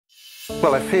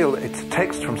Well, I feel it's a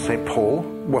text from St. Paul,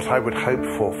 what I would hope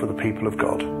for the people of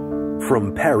God.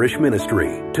 From parish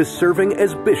ministry to serving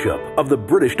as Bishop of the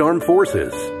British Armed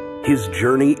Forces, his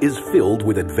journey is filled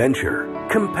with adventure,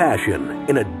 compassion,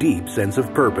 and a deep sense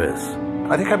of purpose.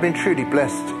 I think I've been truly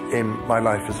blessed in my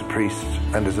life as a priest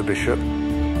and as a bishop.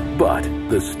 But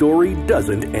the story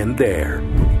doesn't end there.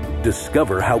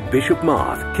 Discover how Bishop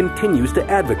Moth continues to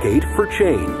advocate for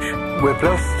change. We're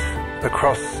blessed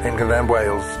across England and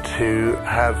Wales to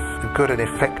have good and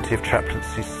effective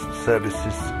chaplaincy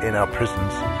services in our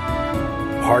prisons.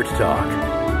 Heart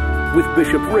Talk with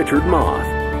Bishop Richard Moth.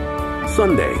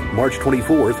 Sunday, March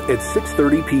 24th at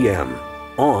 6:30 p.m.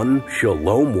 on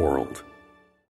Shalom World.